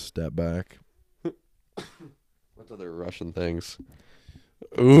Soviet step back. What's other Russian things?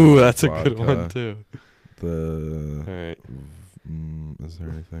 Ooh, that's a good one Vodka. too. The All right. is there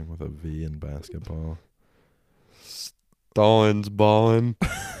anything with a V in basketball? Stalin's ballin'.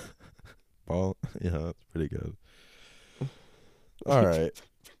 Ball. Yeah, that's pretty good. All right.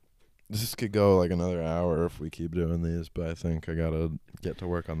 This could go like another hour if we keep doing these, but I think I gotta get to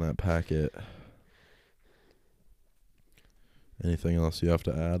work on that packet. Anything else you have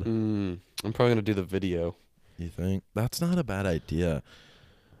to add? I'm probably gonna do the video. You think? That's not a bad idea.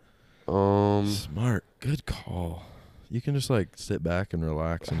 Smart. Good call. You can just like sit back and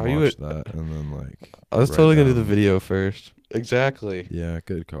relax and How you watch that and then like I was write totally gonna do down- the video first. Exactly. Yeah,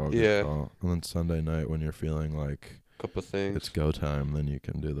 good call. Good Yeah. call. And then Sunday night when you're feeling like Couple things. it's go time, then you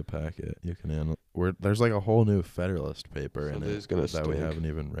can do the packet. You can there's like a whole new Federalist paper in Sunday's it gonna that we stink. haven't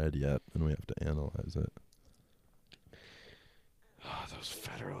even read yet, and we have to analyze it. Oh, those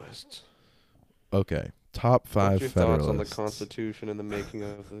Federalists. Okay, top What's five your Federalists. thoughts on the Constitution and the making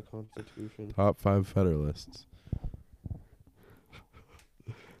of the Constitution? Top 5 Federalists.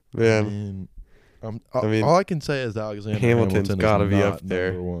 Man, I mean, I mean, all I can say is Alexander Hamilton's Hamilton gotta is be not up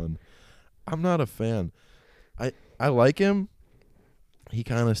there. number one. I'm not a fan. I like him. He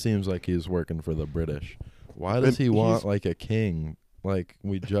kind of seems like he's working for the British. Why does And he want he's- like a king? Like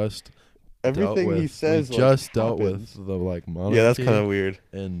we just everything dealt with, he says we just like, dealt happens. with the like monarchy. Yeah, that's kind of weird.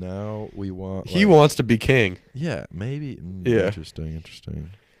 And now we want. He like- wants to be king. Yeah, maybe. Yeah. Interesting.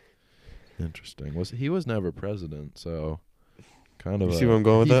 He was never president, so kind of. You see where I'm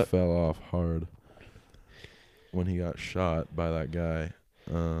going with he that? fell off hard when he got shot by that guy.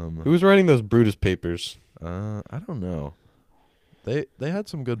 Who was writing those Brutus papers? I don't know. They had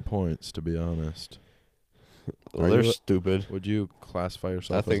some good points, to be honest. Well, Are they're you- stupid. Would you classify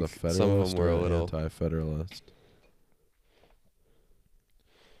yourself I as a think some of Federalist them were or a an little- anti-Federalist?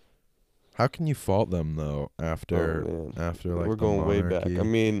 How can you fault them though after Oh, man. after like We're the going way back. monarchy? I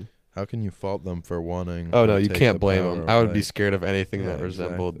mean, How can you fault them for wanting? oh to no, you take can't the blame power them. I would be away? scared of anything Yeah, that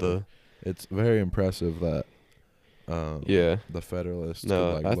resembled exactly. It's very impressive that Yeah. the Federalists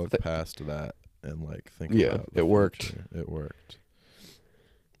No, could I like look thi- past that and like think Yeah, about the it worked. future. It worked.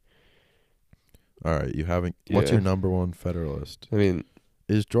 All right, you haven't. What's Yeah. your number one Federalist? I mean,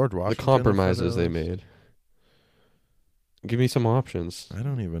 Is George the Washington a compromises they Federalist? made. Give me some options. I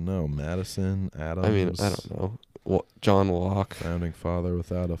don't even know. Madison, Adams. I mean, I don't know. John Locke, Founding father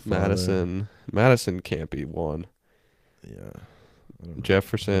without a father. Madison can't be one. Yeah. I don't know. I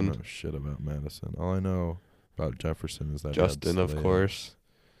Jefferson, don't know shit about Madison. All I know about Jefferson is that he had Justin, of slaves. course.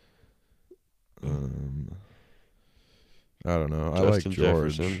 I don't know. I like Justin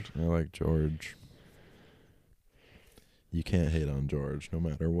George. Jefferson. I like George. You can't hate on George no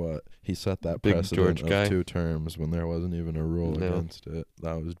matter what. He set that Big precedent George of guy. 2 terms when there wasn't even a rule No. against it.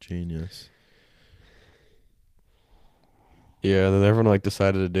 That was genius. Yeah, and then everyone like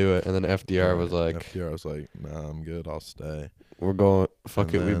decided to do it, and then FDR was like, FDR was like, nah, I'm good. I'll stay. "We're going, fuck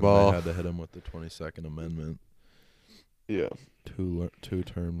And it, we then ball." They had to hit him with the 22nd Amendment. Yeah.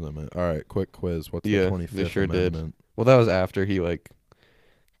 Two-term limit. All right, quick quiz. What's Yeah, the they 25th sure did. Amendment? Well, that was after he like.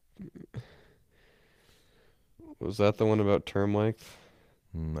 Was that the one about term length,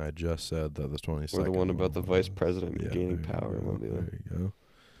 I just said that the 22nd. or the one about the vice was- president Yeah, gaining there you power? go, One of the other. There you go.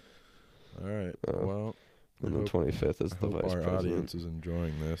 All right. Oh. Well, And I the hope- 25th is I the hope vice our president. audience is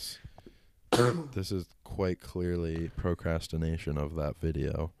enjoying this. This is quite clearly procrastination of that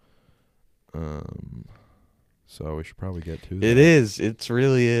video. So we should probably get to that. It is. It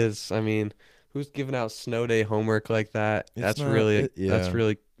really is. I mean, who's giving out snow day homework like that? It's That's not- really it- that's yeah.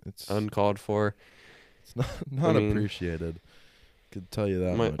 really It's uncalled for. it's not mean- appreciated. Could tell you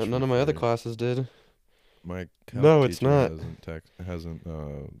that My, much. none for of my other free. classes did. My No, calc it's teacher not. hasn't.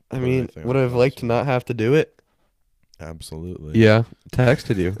 I put mean, anything would on I have liked to classroom. not have to do it? Absolutely. Yeah,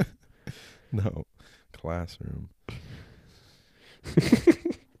 texted you. No. Classroom.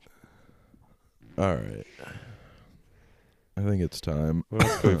 All right. I think it's time. What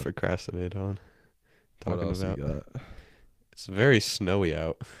else can we procrastinate on? What Talking else about. you got? It's very snowy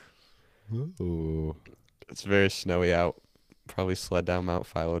out. Ooh. It's very snowy out. Probably sled down Mount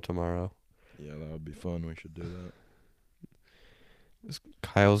Philo tomorrow. Yeah, that would be fun. We should do that.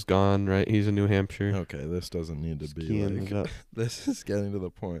 Kyle's gone, right? He's in New Hampshire. Okay, this doesn't need to be Skiing it like. up. This is getting to the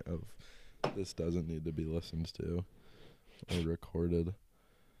point of. This doesn't need to be listened to or recorded.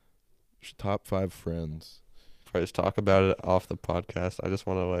 Top 5 friends. Probably just talk about it off the podcast. I just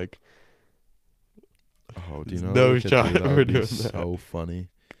want to like Oh, do you know? No what we could do? shot That we're would be doing so funny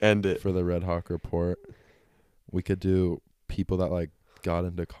end it. for the Red Hawk Report. We could do people that like got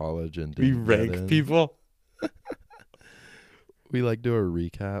into college and We didn't get in. rank people. We like do a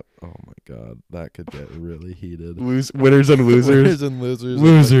recap. Oh my god, that could get really heated. Winners and losers. Winners and losers. of the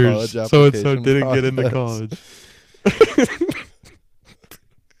college Losers. So and so application didn't get into process. college.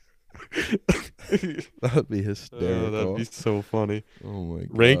 That would be Oh, hysterical. that'd be so funny. Oh my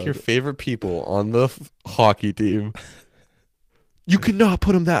god. Rank your favorite people on the hockey team. You cannot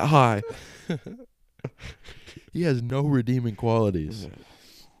put him that high. He has no redeeming qualities.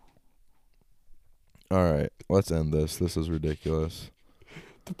 All right, let's end this. This is ridiculous.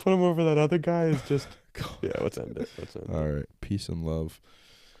 To put him over that other guy is just. Yeah, let's end it. Let's end it. All right, peace and love.